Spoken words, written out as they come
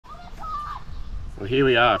Well, here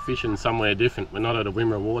we are fishing somewhere different. We're not at a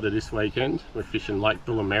Wimmera water this weekend. We're fishing Lake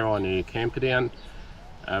Bullen Merri near Camperdown.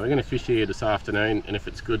 We're going to fish here this afternoon, and if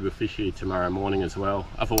it's good we'll fish here tomorrow morning as well.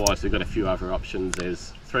 Otherwise we've got a few other options.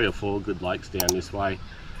 There's 3 or 4 good lakes down this way.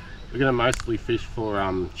 We're going to mostly fish for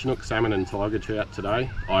Chinook salmon and tiger trout today.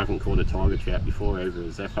 I haven't caught a tiger trout before, over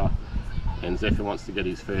a Zephyr, and Zephyr wants to get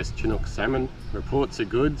his first Chinook salmon. Reports are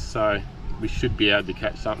good, so we should be able to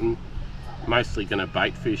catch something. Mostly going to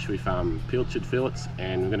bait fish with pilchard fillets,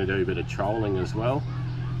 and we're going to do a bit of trolling as well.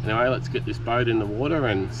 Anyway, let's get this boat in the water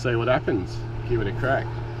and see what happens. Give it a crack.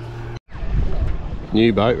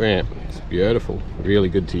 New boat ramp, it's beautiful, really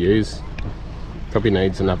good to use. Probably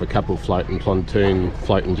needs another couple floating pontoon,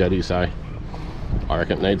 floating jetty, so I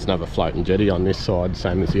reckon it needs another floating jetty on this side,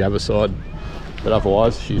 same as the other side. But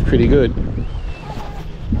otherwise, she's pretty good.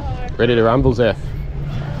 Ready to rumble, Zeph?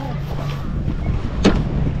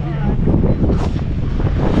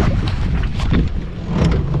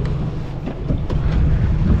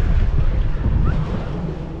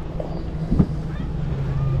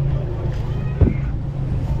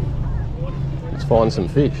 Find some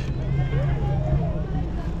fish.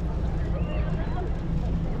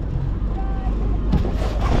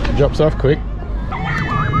 She drops off quick.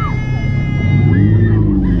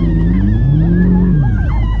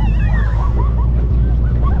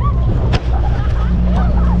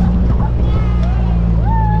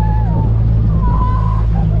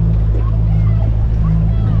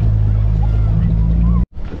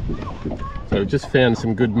 So we just found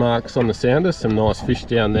some good marks on the sounder, some nice fish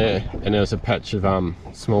down there, and there's a patch of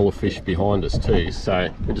smaller fish behind us too.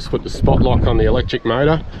 So we just put the spot lock on the electric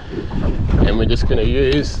motor, and we're just going to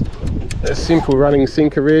use a simple running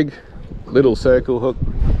sinker rig, little circle hook,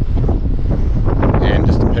 and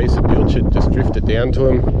just a piece of pilchard. Just drift it down to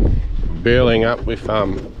them, burling up with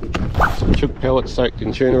some chook pellets soaked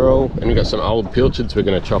in tuna oil, and we've got some old pilchards we're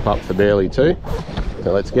going to chop up for burley too.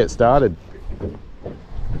 So let's get started.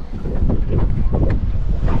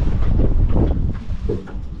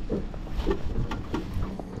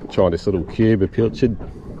 Try this little cube of pilchard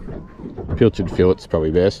fillet's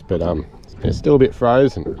probably best, but it's still a bit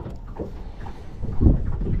frozen.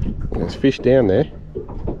 There's fish down there.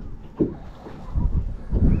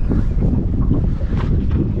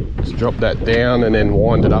 Just drop that down and then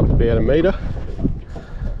wind it up about a metre.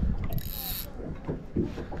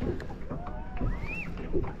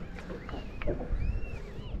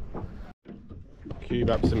 Cube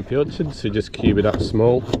up some pilchard, so just cube it up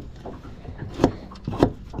small.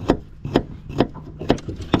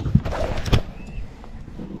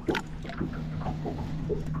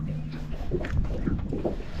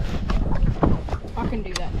 Can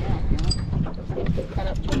do that now. Cut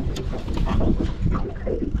up to.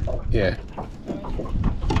 Yeah,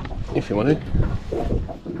 if you want to.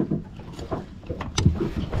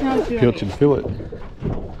 No, Pilchard fillet.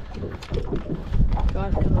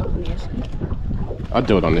 I'd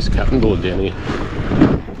do it on this cutting board down here.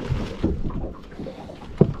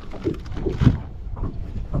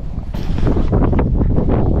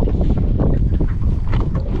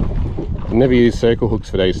 I've never used circle hooks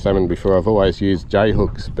for these salmon before. I've always used J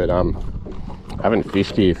hooks, but I haven't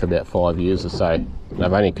fished here for about 5 years or so. And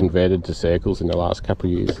I've only converted to circles in the last couple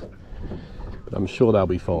of years. But I'm sure they'll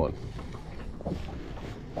be fine.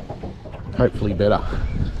 Hopefully better.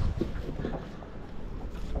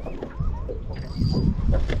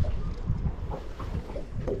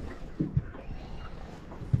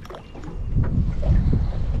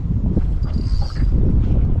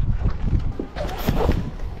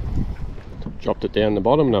 Dropped it down the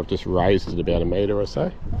bottom, and I've just raised it about a metre or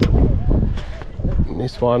so. And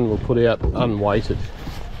this one we'll put out unweighted.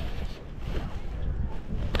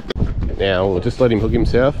 Now we'll just let him hook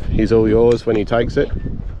himself. He's all yours when he takes it.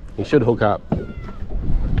 He should hook up.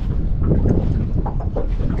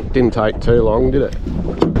 Didn't take too long, did it?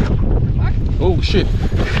 Oh shit!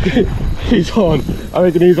 He's on. I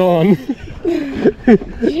reckon he's on.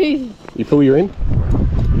 You pull your in?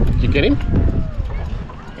 Did you get him?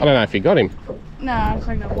 I don't know if you got him. No, I was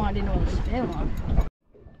like, I wanted into a spare one.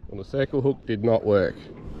 Well, the circle hook did not work.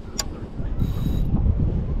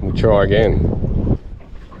 We'll try again.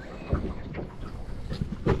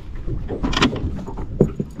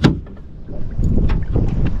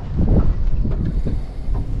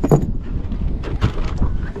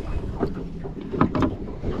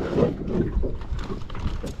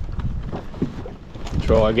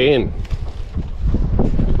 Try again.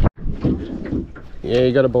 Yeah,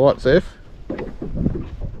 you got a bite, Zeph?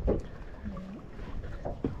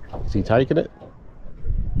 Is he taking it?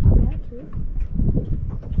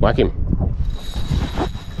 Whack him.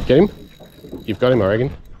 Get him? You've got him, I reckon.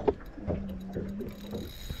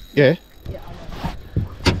 Yeah. Yeah, I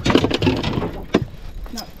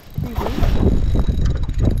know. No, pretty big.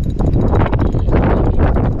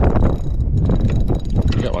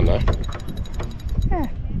 You got one though. Yeah.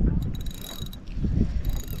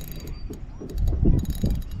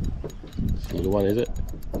 It's a little one, is it?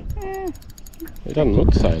 Yeah. It doesn't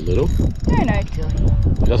look so little. No, no, it's silly.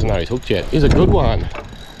 He doesn't know he's hooked yet. He's a good one.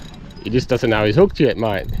 He just doesn't know he's hooked yet,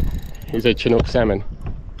 mate. He's a Chinook salmon.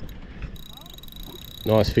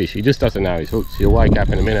 Nice fish. He just doesn't know he's hooked. He'll wake up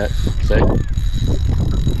in a minute. See?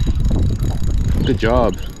 Good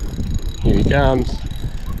job. Here he comes.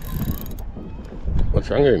 What's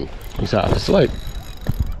wrong with him? He's half asleep.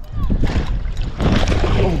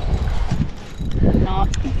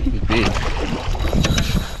 Not. He's big.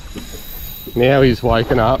 Now he's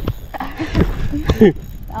waking up.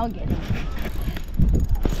 I'll get him.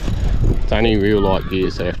 It's only real light gear,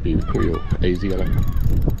 so you have to be real easy on it.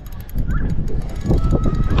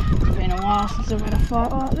 It's been a while since I've had a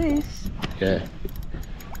fight like this. Yeah.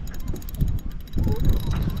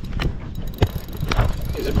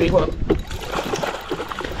 Here's a big one.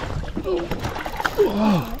 Oh.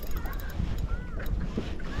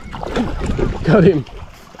 Got him.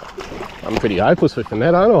 I'm pretty hopeless with the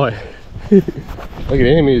net, aren't I? Look at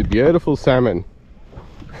him, he's a beautiful salmon.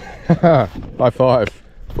 High five.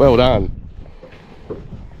 Well done.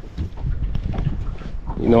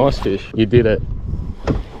 Nice fish. You did it.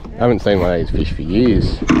 I haven't seen one of these fish for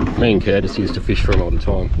years. Me and Curtis used to fish for them all the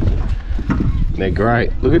time. They're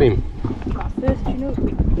great. Look at him. My first Chinook.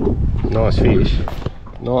 Nice fish.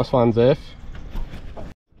 Nice one, Zeph.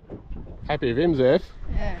 Happy with him, Zeph.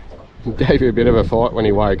 Yeah. Gave you a bit of a fight when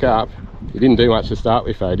he woke up. He didn't do much to start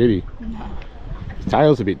with though, did he? No. His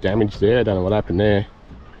tail's a bit damaged there. I don't know what happened there.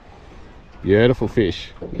 Beautiful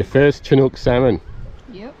fish. Your first Chinook salmon.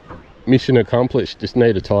 Yep. Mission accomplished. Just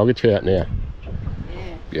need a tiger trout now.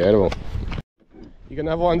 Yeah. Beautiful. You got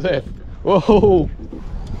another one, Zeph? Whoa!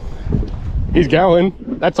 He's going.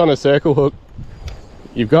 That's on a circle hook.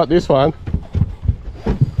 You've got this one.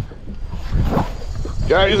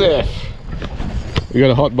 Go, Zeph. We got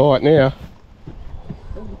a hot bite now.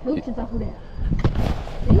 Hooks and stuff there.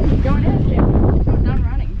 He's going out there. He's not done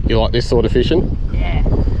running. You like this sort of fishing? Yeah. It's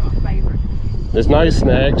my favourite. There's no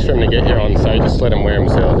snags for him to get you on, so just let them wear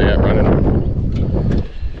themselves out running.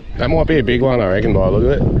 That might be a big one, I reckon, by the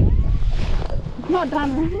look at it. He's not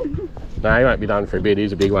done running. No, he won't be done for a bit.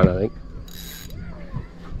 He's a big one, I think.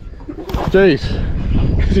 Jeez,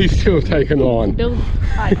 he's still taking line. Bill,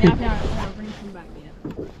 alright, now I'll bring him back here.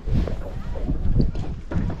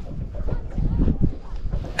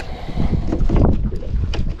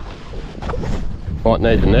 Might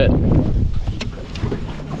need the net.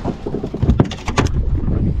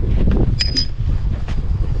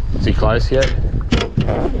 Is he close yet?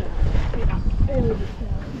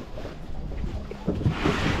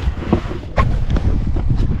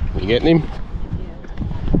 You getting him?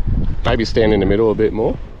 Maybe stand in the middle a bit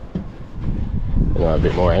more. You know, a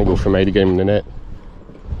bit more angle for me to get him in the net.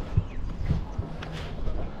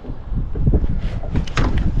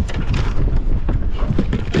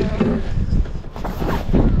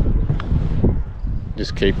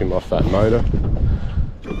 Just keep him off that motor.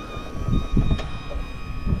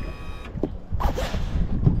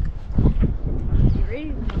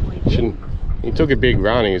 He took a big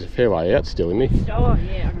run. He's a fair way out still, isn't he? Oh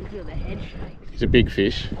yeah, I can feel the head shake. He's a big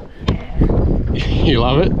fish. Yeah. You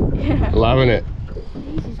love it? Yeah. Loving it.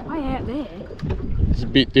 He's way out there. It's a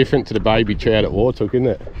bit different to the baby trout at Wartook, isn't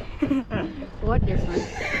it? What different?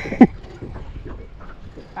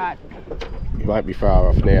 Alright. He won't be far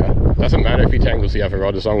off now. Doesn't matter if he tangles the other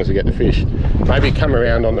rod as long as we get the fish. Maybe come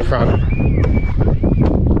around on the front.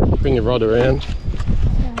 Bring your rod around.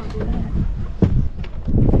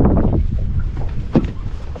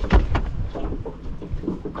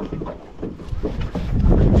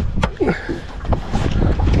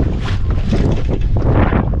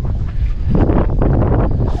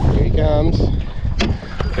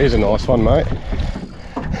 Here's a nice one, mate.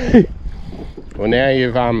 Well, now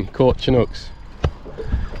you've caught Chinooks.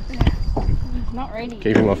 He's not ready.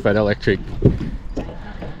 Keep him off that electric.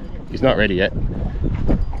 He's not ready yet.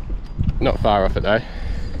 Not far off it though.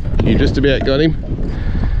 You just about got him.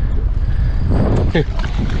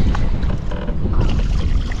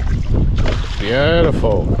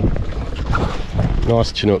 Beautiful.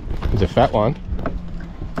 Nice Chinook. It's a fat one.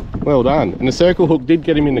 Well done. And the circle hook did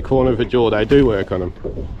get him in the corner of the jaw. They do work on him.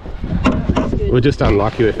 We're just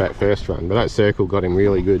unlucky with that first run, but that circle got him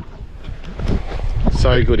really good.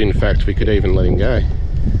 So good, in fact, we could even let him go.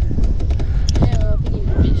 Yeah, well, I think he's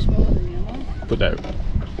a bit smaller than the other one. Put that.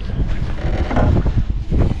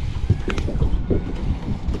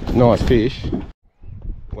 Nice fish.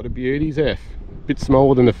 What a beauty, Zeph. Bit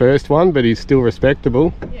smaller than the first one, but he's still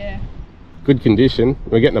respectable. Yeah. Good condition.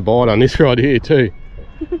 We're getting a bite on this right here too.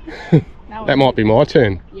 That might be my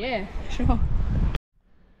turn. Yeah, sure.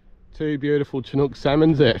 Two beautiful Chinook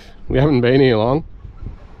salmon, Zeph. We haven't been here long.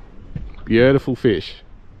 Beautiful fish.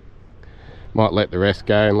 Might let the rest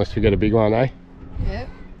go unless we get a big one, eh? Yep.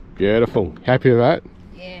 Beautiful. Happy with that?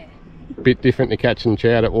 Yeah. Bit different to catching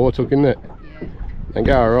trout at Wartook, isn't it? Yeah. They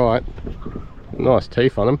go alright. Nice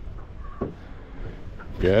teeth on them.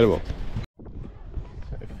 Beautiful.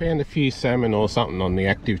 So found a few salmon or something on the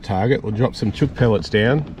active target. We'll drop some chook pellets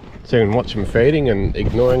down so we can watch them feeding and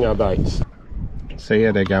ignoring our baits. See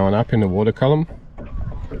how they're going up in the water column?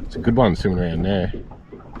 It's a good one swimming around there.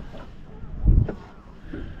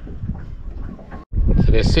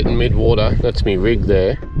 So they're sitting mid-water. That's me rig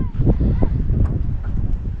there.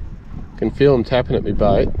 Can feel them tapping at me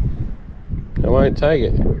bait. I won't take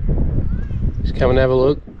it. Just come and have a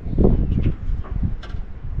look.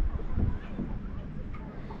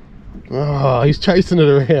 Oh, he's chasing it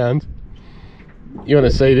around. You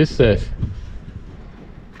want to see this, Seth?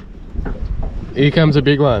 Here comes a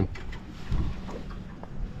big one.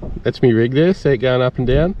 That's me rig there. See it going up and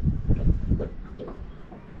down?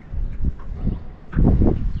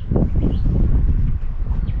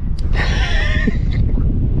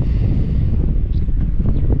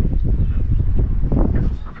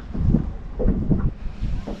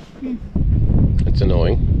 It's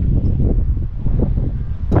annoying.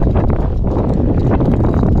 I've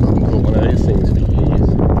got one of these things for years.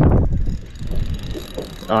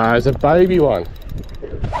 Ah, it's a baby one.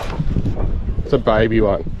 It's a baby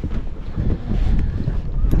one.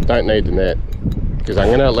 Don't need the net because I'm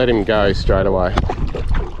going to let him go straight away.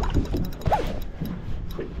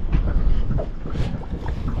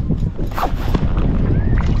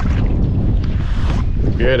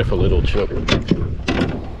 Beautiful little Chinook.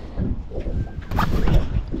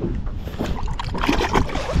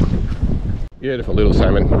 Beautiful little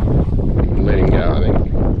salmon. Let him go, I think.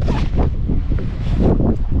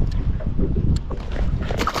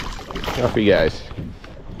 Off he goes.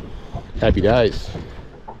 Happy days.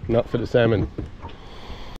 Not for the salmon.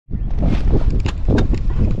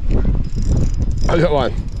 I got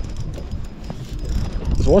one. I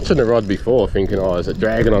was watching the rod before thinking, oh, is it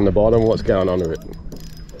dragging on the bottom? What's going on with it?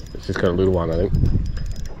 It's just got a little one, I think.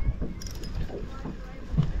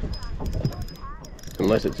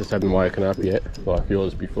 Unless it just hadn't woken up yet, like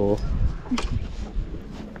yours before.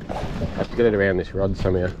 Have to get it around this rod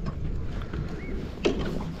somehow.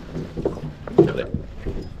 Got it.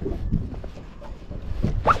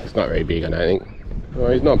 It's not very big, I don't think.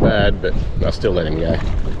 Well, he's not bad, but I'll still let him go.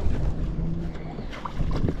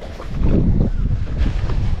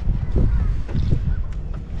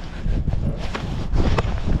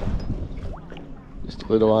 Just a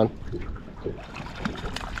little one.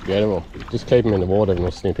 Beautiful. Just keep him in the water and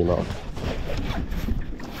we'll snip him off.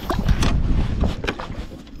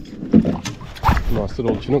 Nice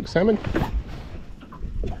little Chinook salmon.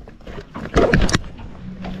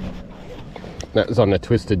 That was on the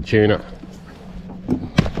twisted tuna.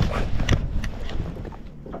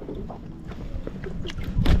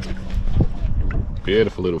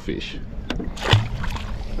 Beautiful little fish.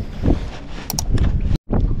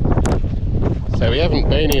 So we haven't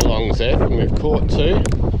been here long, Zeph, and we've caught two.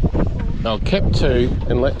 I kept two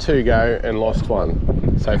and let two go and lost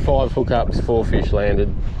one. So 5 hookups, 4 fish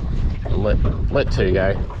landed, and let two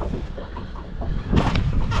go.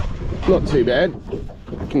 Not too bad,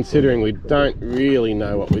 considering we don't really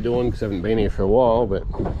know what we're doing because we haven't been here for a while, but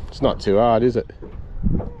it's not too hard, is it?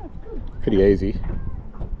 Pretty easy.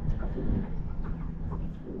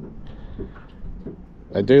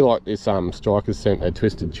 I do like this Striker's scent, their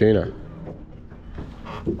twisted tuna.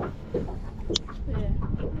 Yeah.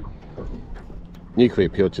 Nuclear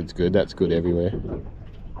pilchard's good, that's good everywhere.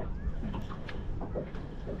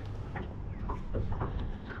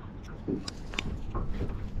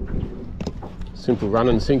 Simple run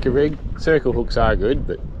and sinker rig. Circle hooks are good,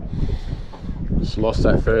 but just lost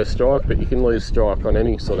that first strike, but you can lose strike on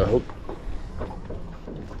any sort of hook.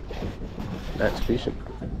 That's fishing.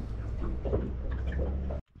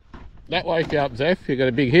 That wake you up, Zeph, you got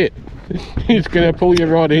a big hit. He's going to pull you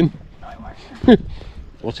right in.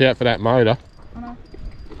 Watch out for that motor.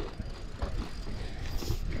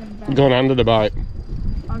 Gone under the boat.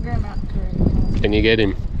 I'll get him out too. Can you get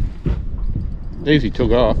him? Easy,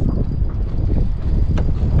 took off.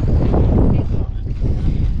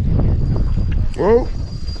 Whoa.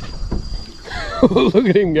 Look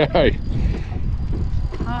at him go.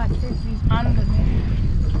 Ah, he's under me.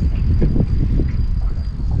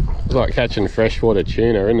 It's like catching freshwater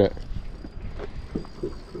tuna, isn't it?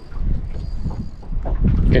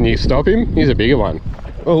 Can you stop him? He's a bigger one.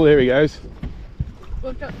 Oh, there he goes.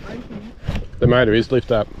 Lift up both of them. The motor is lift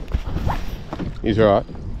up. He's right.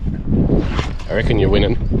 I reckon you're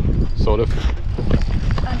winning, sort of.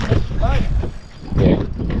 Yeah.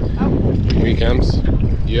 Here he comes.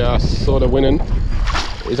 Yeah, sort of winning.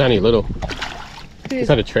 He's only little. Is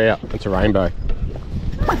that a trout? It's a rainbow.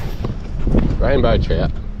 Rainbow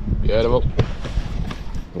trout. Beautiful.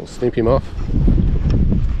 We'll snip him off.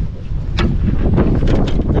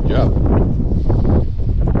 Good job.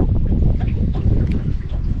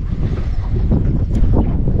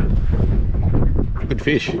 Good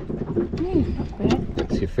fish. Not bad.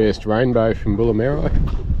 That's your first rainbow from Bullen Merri.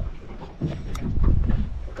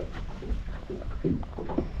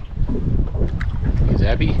 He's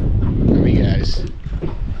happy. There he goes.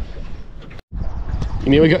 You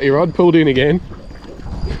nearly got your rod pulled in again.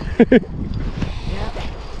 Yep.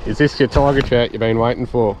 Is this your tiger trout you've been waiting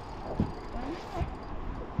for?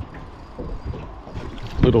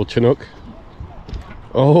 Little Chinook.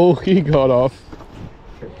 Oh, he got off.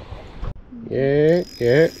 Yeah.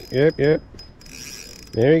 There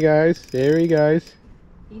he goes. There he goes.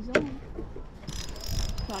 He's on.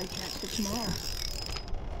 Probably catch for tomorrow.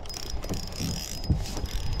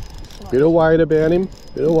 Bit of weight about him.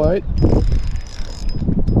 Bit of weight.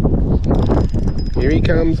 Here he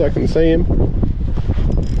comes. I can see him.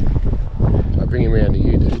 I'll bring him around to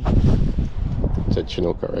you, dude. It's a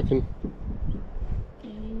Chinook, I reckon.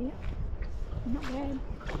 Yeah. Not bad.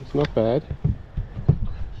 It's not bad.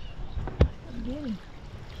 Good.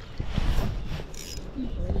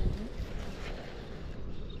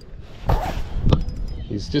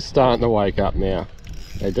 He's just starting to wake up now.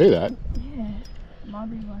 They do that. Yeah.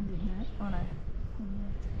 Might be one didn't it? Oh no.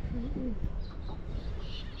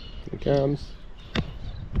 Here he comes.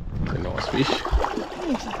 It's a nice fish.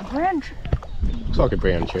 It's like a brown trout. Looks like a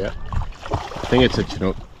brown trout. I think it's a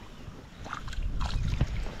Chinook.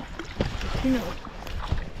 Chinook.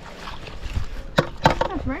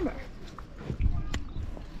 That's rainbow.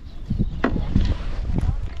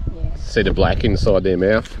 Yeah. See the black inside their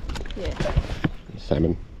mouth. Yeah.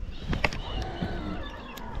 Salmon.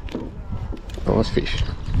 Nice fish.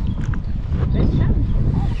 Best salmon.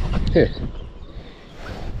 Yeah.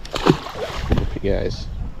 Off he goes.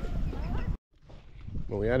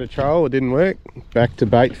 Well, we had a trial, it didn't work. Back to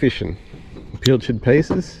bait fishing. Pilchard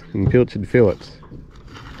pieces and pilchard fillets.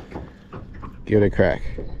 Give it a crack.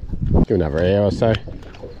 Give another hour or so.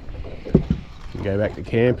 And go back to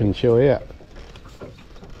camp and chill out.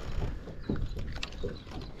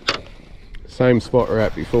 Same spot we're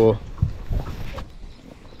at before.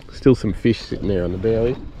 Still some fish sitting there on the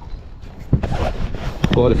bowie.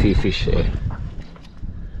 Quite a few fish there.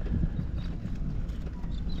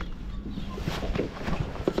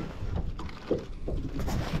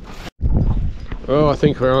 Oh, I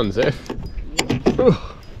think we're on, Zeph.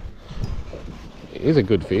 Oh, it is a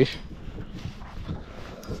good fish.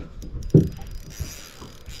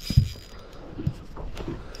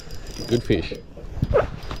 Good fish.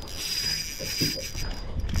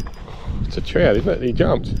 It's a trout, isn't it? He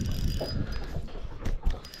jumped.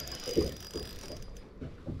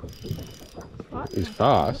 He's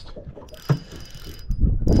fast.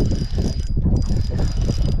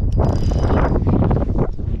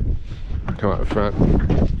 Come up the front.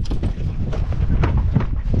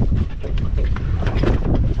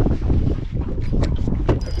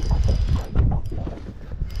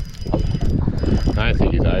 I don't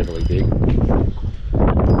think he's overly big.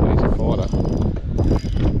 But he's a fighter.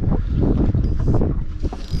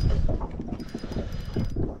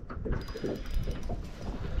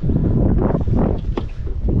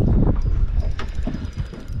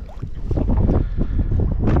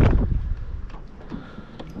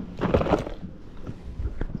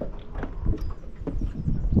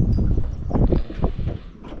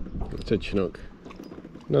 It's a Chinook.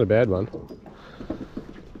 Not a bad one.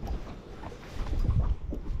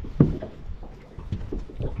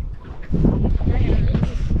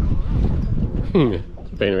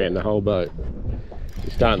 It's been around the whole boat.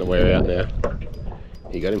 He's starting to wear out now.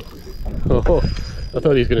 You got him. Oh, I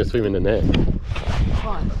thought he was going to swim in the net.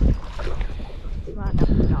 Fine. Might have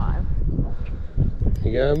to dive.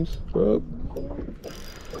 Here he comes. Oh.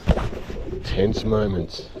 Tense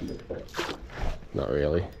moments. Not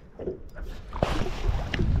really.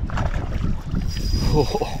 Oh,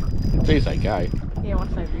 geez, they go. Yeah,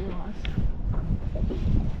 once they realise.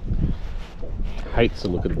 Hates the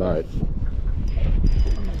look of the boat.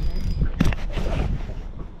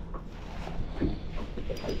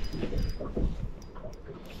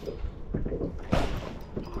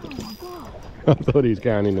 I thought he was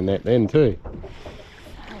going in the net then too.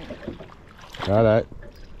 Righto.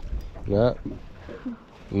 No,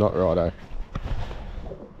 not righto.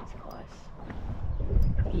 It's close.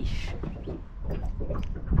 Fish.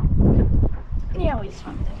 Yeah, we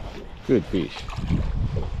swam there. Good fish.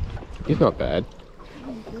 He's not bad.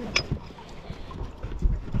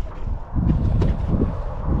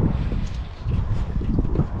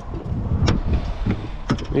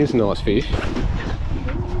 He's a nice fish.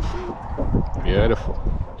 Beautiful.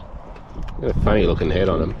 Got a funny looking head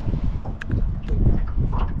on him.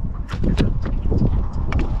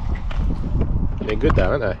 They're good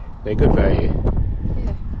though, aren't they? They're good value.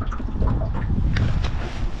 Yeah.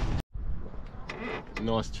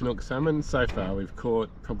 Nice Chinook salmon. So far we've caught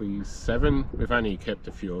probably 7. We've only kept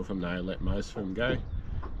a few of them though, let most of them go.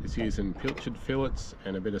 Just using pilchard fillets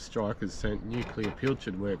and a bit of strikers scent. Nuclear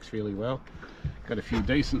pilchard works really well. Got a few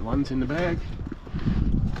decent ones in the bag.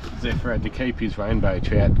 Zephyr had to keep his rainbow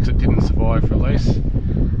trout because it didn't survive release,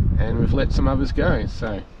 and we've let some others go,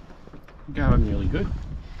 so going really good.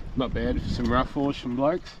 Not bad for some rough ocean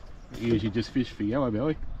blokes that usually just fish for yellow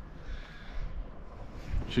belly.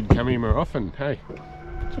 Should come here more often, hey?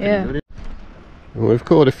 Yeah. Well, we've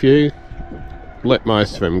caught a few, let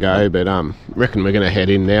most of them go, but reckon we're going to head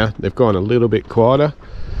in now. They've gone a little bit quieter,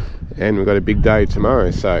 and we've got a big day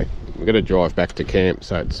tomorrow, so we've got to drive back to camp,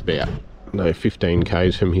 so it's about 15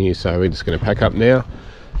 k's from here, so we're just going to pack up now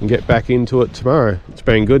and get back into it tomorrow. It's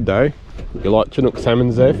been good though. You like Chinook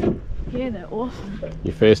salmon, Zeph? Yeah, they're awesome.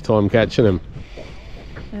 Your first time catching them?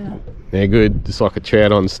 Yeah. They're good, just like a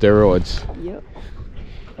trout on steroids. Yep.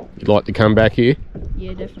 You'd like to come back here?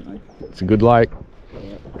 Yeah, definitely. It's a good lake.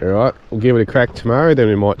 Yep. Alright, we'll give it a crack tomorrow, then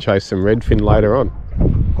we might chase some redfin later on.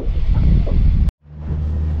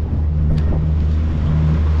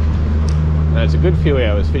 It's a good few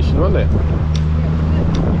hours fishing, wasn't it?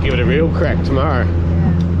 Yeah. Give it a real crack tomorrow. Yeah.